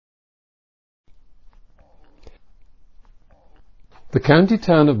The county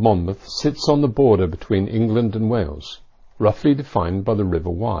town of Monmouth sits on the border between England and Wales, roughly defined by the River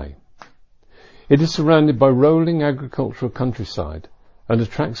Wye. It is surrounded by rolling agricultural countryside and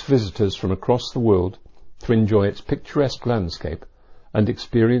attracts visitors from across the world to enjoy its picturesque landscape and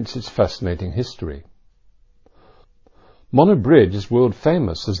experience its fascinating history. Monmouth Bridge is world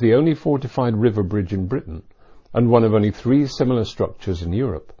famous as the only fortified river bridge in Britain and one of only 3 similar structures in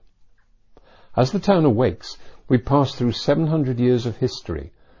Europe. As the town awakes, we pass through 700 years of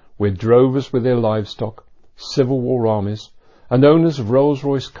history, where drovers with their livestock, Civil War armies, and owners of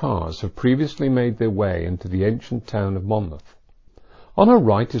Rolls-Royce cars have previously made their way into the ancient town of Monmouth. On our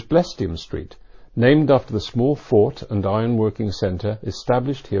right is Blestium Street, named after the small fort and ironworking centre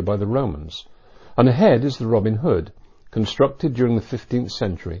established here by the Romans, and ahead is the Robin Hood, constructed during the 15th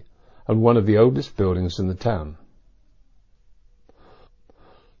century and one of the oldest buildings in the town.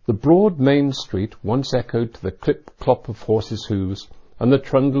 The broad main street once echoed to the clip-clop of horses' hooves and the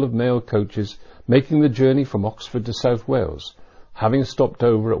trundle of mail coaches making the journey from Oxford to South Wales, having stopped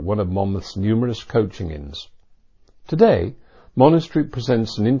over at one of Monmouth's numerous coaching inns. Today, Monmouth Street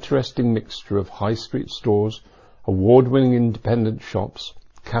presents an interesting mixture of high street stores, award-winning independent shops,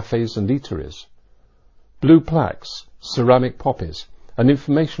 cafes and eateries. Blue plaques, ceramic poppies and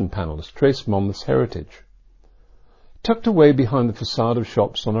information panels trace Monmouth's heritage. Tucked away behind the facade of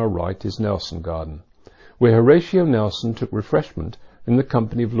shops on our right is Nelson Garden, where Horatio Nelson took refreshment in the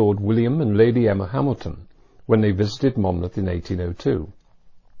company of Lord William and Lady Emma Hamilton when they visited Monmouth in 1802.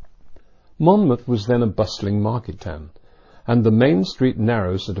 Monmouth was then a bustling market town, and the main street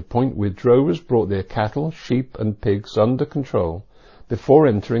narrows at a point where drovers brought their cattle, sheep and pigs under control before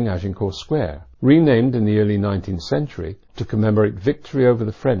entering Agincourt Square, renamed in the early 19th century to commemorate victory over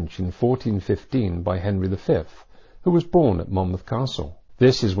the French in 1415 by Henry V, who was born at Monmouth Castle.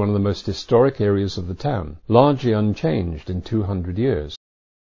 This is one of the most historic areas of the town, largely unchanged in 200 years.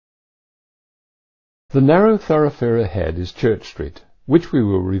 The narrow thoroughfare ahead is Church Street, which we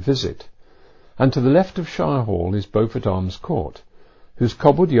will revisit, and to the left of Shire Hall is Beaufort Arms Court, whose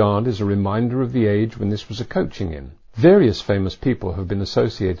cobbled yard is a reminder of the age when this was a coaching inn. Various famous people have been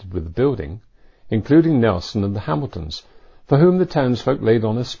associated with the building, including Nelson and the Hamiltons, for whom the townsfolk laid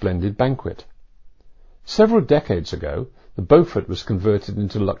on a splendid banquet. Several decades ago, the Beaufort was converted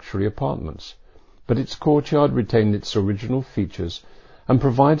into luxury apartments, but its courtyard retained its original features and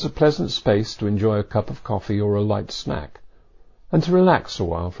provides a pleasant space to enjoy a cup of coffee or a light snack, and to relax a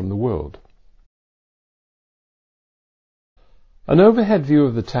while from the world. An overhead view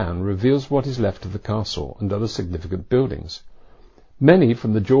of the town reveals what is left of the castle and other significant buildings, many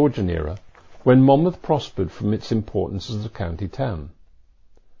from the Georgian era, when Monmouth prospered from its importance as a county town.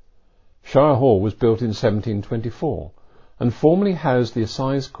 Shire Hall was built in 1724 and formerly housed the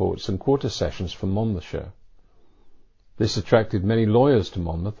assize courts and quarter sessions for Monmouthshire. This attracted many lawyers to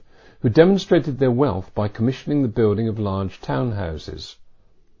Monmouth, who demonstrated their wealth by commissioning the building of large town houses.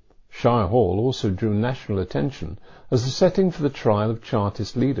 Shire Hall also drew national attention as the setting for the trial of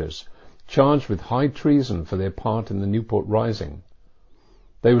Chartist leaders, charged with high treason for their part in the Newport Rising.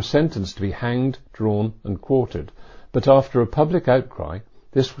 They were sentenced to be hanged, drawn and quartered, but after a public outcry,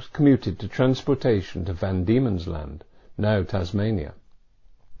 this was commuted to transportation to Van Diemen's Land, now Tasmania.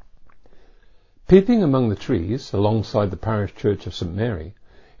 Peeping among the trees, alongside the parish church of St Mary,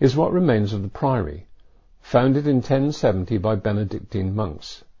 is what remains of the priory, founded in 1070 by Benedictine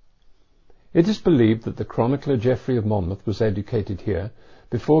monks. It is believed that the chronicler Geoffrey of Monmouth was educated here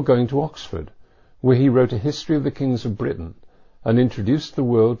before going to Oxford, where he wrote a history of the kings of Britain and introduced the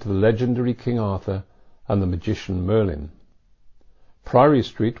world to the legendary King Arthur and the magician Merlin. Priory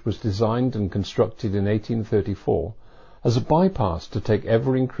Street was designed and constructed in 1834 as a bypass to take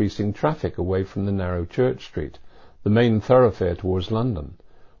ever-increasing traffic away from the narrow Church Street, the main thoroughfare towards London,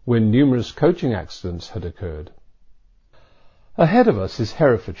 where numerous coaching accidents had occurred. Ahead of us is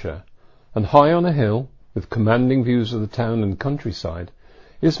Herefordshire, and high on a hill, with commanding views of the town and countryside,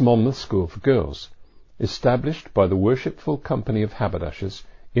 is Monmouth School for Girls, established by the Worshipful Company of Haberdashers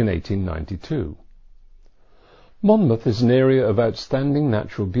in 1892. Monmouth is an area of outstanding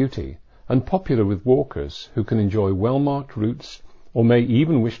natural beauty and popular with walkers who can enjoy well-marked routes or may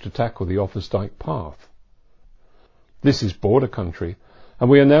even wish to tackle the Offa's Dyke Path. This is border country, and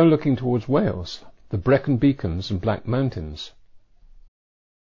we are now looking towards Wales, the Brecon Beacons and Black Mountains.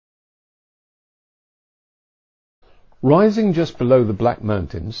 Rising just below the Black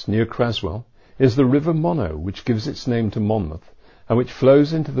Mountains, near Craswell, is the River Monnow, which gives its name to Monmouth, and which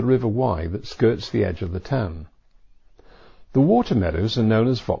flows into the River Wye that skirts the edge of the town. The water meadows are known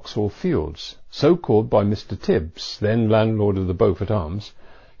as Vauxhall Fields, so called by Mr. Tibbs, then landlord of the Beaufort Arms,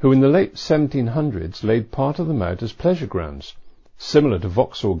 who in the late 1700s laid part of them out as pleasure grounds, similar to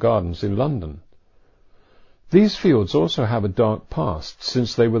Vauxhall Gardens in London. These fields also have a dark past,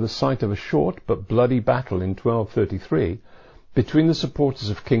 since they were the site of a short but bloody battle in 1233 between the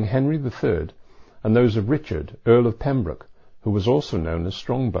supporters of King Henry III and those of Richard, Earl of Pembroke, who was also known as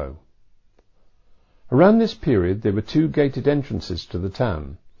Strongbow. Around this period there were two gated entrances to the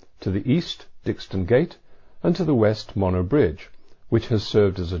town, to the east Dixton Gate, and to the west Monnow Bridge, which has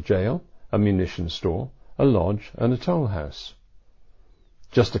served as a jail, a munitions store, a lodge and a toll house.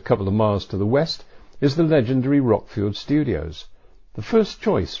 Just a couple of miles to the west is the legendary Rockfield Studios, the first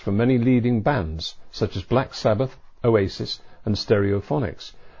choice for many leading bands such as Black Sabbath, Oasis and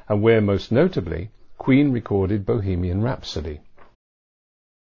Stereophonics, and where most notably Queen recorded Bohemian Rhapsody.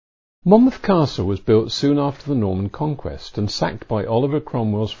 Monmouth Castle was built soon after the Norman Conquest and sacked by Oliver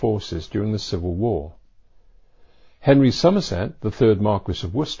Cromwell's forces during the Civil War. Henry Somerset, the third Marquis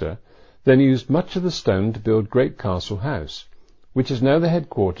of Worcester, then used much of the stone to build Great Castle House, which is now the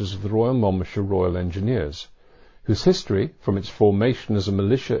headquarters of the Royal Monmouthshire Royal Engineers, whose history, from its formation as a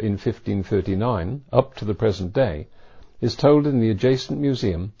militia in 1539 up to the present day, is told in the adjacent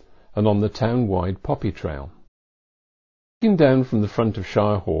museum and on the town-wide Poppy Trail. Looking down from the front of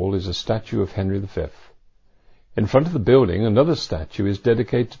Shire Hall is a statue of Henry V. In front of the building another statue is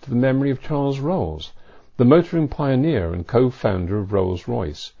dedicated to the memory of Charles Rolls, the motoring pioneer and co-founder of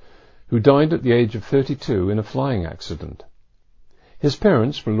Rolls-Royce, who died at the age of 32 in a flying accident. His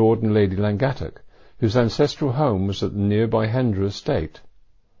parents were Lord and Lady Langattock, whose ancestral home was at the nearby Hendra estate.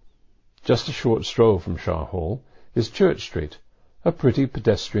 Just a short stroll from Shire Hall is Church Street, a pretty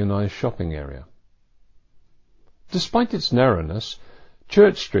pedestrianised shopping area. Despite its narrowness,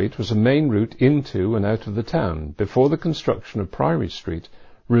 Church Street was a main route into and out of the town before the construction of Priory Street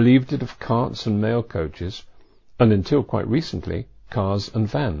relieved it of carts and mail coaches, and until quite recently, cars and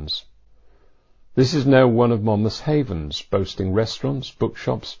vans. This is now one of Monmouth's havens, boasting restaurants,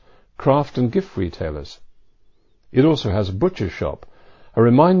 bookshops, craft and gift retailers. It also has a butcher's shop, a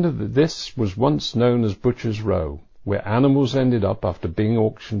reminder that this was once known as Butcher's Row, where animals ended up after being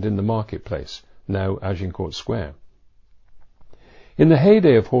auctioned in the marketplace, now Agincourt Square. In the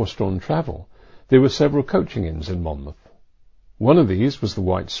heyday of horse-drawn travel, there were several coaching inns in Monmouth. One of these was the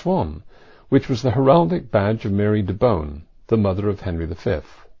White Swan, which was the heraldic badge of Mary de Bohun, the mother of Henry V.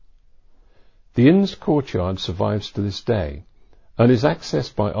 The inn's courtyard survives to this day, and is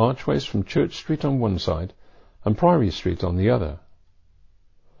accessed by archways from Church Street on one side and Priory Street on the other.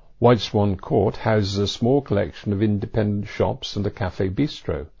 White Swan Court houses a small collection of independent shops and a café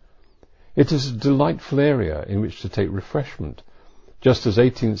bistro. It is a delightful area in which to take refreshment, just as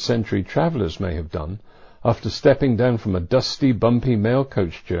 18th century travellers may have done after stepping down from a dusty, bumpy mail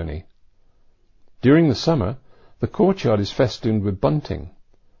coach journey. During the summer, the courtyard is festooned with bunting,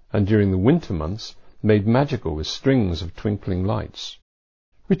 and during the winter months made magical with strings of twinkling lights.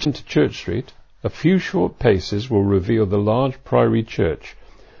 Reaching to Church Street, a few short paces will reveal the large Priory Church,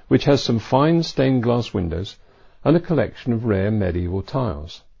 which has some fine stained glass windows and a collection of rare medieval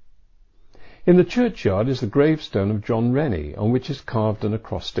tiles. In the churchyard is the gravestone of John Rennie, on which is carved an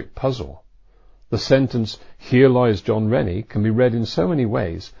acrostic puzzle. The sentence, "Here lies John Rennie," can be read in so many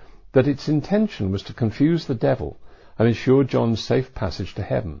ways that its intention was to confuse the devil and ensure John's safe passage to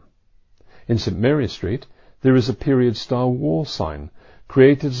heaven. In St. Mary Street there is a period-style wall sign,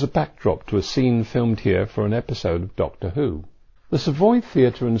 created as a backdrop to a scene filmed here for an episode of Doctor Who. The Savoy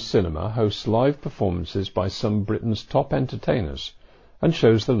Theatre and Cinema hosts live performances by some of Britain's top entertainers, and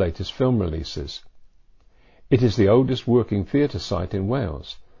shows the latest film releases. It is the oldest working theatre site in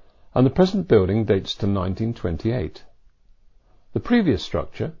Wales, and the present building dates to 1928. The previous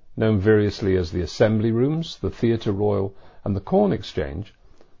structure, known variously as the Assembly Rooms, the Theatre Royal and the Corn Exchange,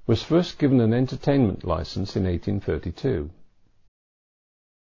 was first given an entertainment licence in 1832.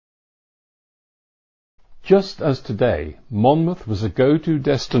 Just as today, Monmouth was a go-to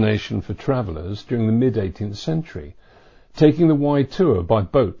destination for travellers during the mid-18th century, taking the wide tour by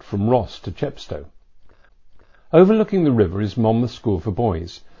boat from Ross to Chepstow. Overlooking the river is Monmouth School for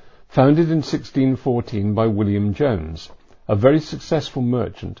Boys, founded in 1614 by William Jones, a very successful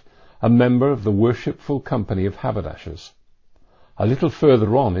merchant, a member of the Worshipful Company of Haberdashers. A little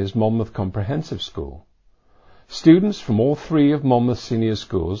further on is Monmouth Comprehensive School. Students from all three of Monmouth's senior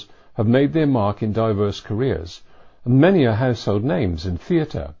schools have made their mark in diverse careers, and many are household names in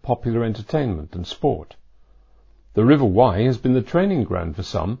theatre, popular entertainment and sport. The River Wye has been the training ground for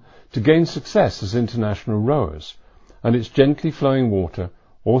some to gain success as international rowers, and its gently flowing water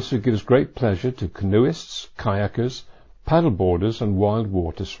also gives great pleasure to canoeists, kayakers, paddleboarders and wild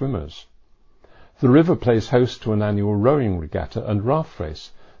water swimmers. The river plays host to an annual rowing regatta and raft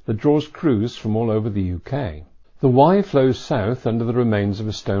race that draws crews from all over the UK. The Wye flows south under the remains of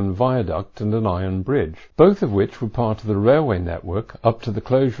a stone viaduct and an iron bridge, both of which were part of the railway network up to the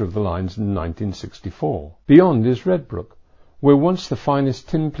closure of the lines in 1964. Beyond is Redbrook, where once the finest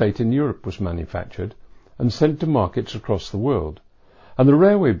tin plate in Europe was manufactured and sent to markets across the world, and the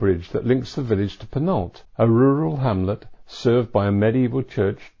railway bridge that links the village to Penalt, a rural hamlet served by a medieval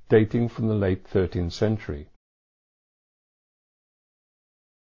church dating from the late 13th century.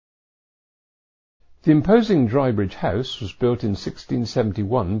 The imposing Drybridge House was built in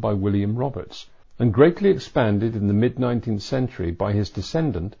 1671 by William Roberts and greatly expanded in the mid-19th century by his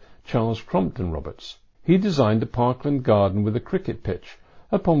descendant, Charles Crompton Roberts. He designed a parkland garden with a cricket pitch,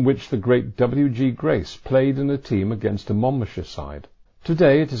 upon which the great W.G. Grace played in a team against a Monmouthshire side.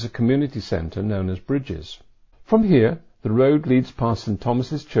 Today it is a community centre known as Bridges. From here, the road leads past St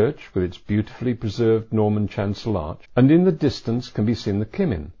Thomas's Church with its beautifully preserved Norman chancel arch, and in the distance can be seen the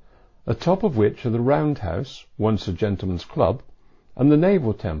Kimmin, atop of which are the Roundhouse, once a gentleman's club, and the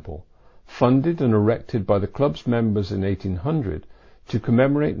Naval Temple, funded and erected by the club's members in 1800 to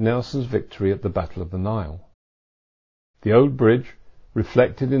commemorate Nelson's victory at the Battle of the Nile. The old bridge,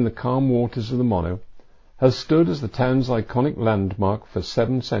 reflected in the calm waters of the Monnow, has stood as the town's iconic landmark for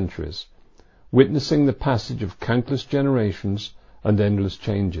 7 centuries, witnessing the passage of countless generations and endless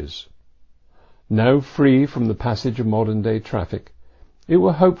changes. Now free from the passage of modern-day traffic, it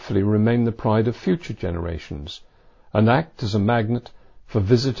will hopefully remain the pride of future generations and act as a magnet for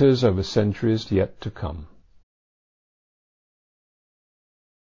visitors over centuries yet to come.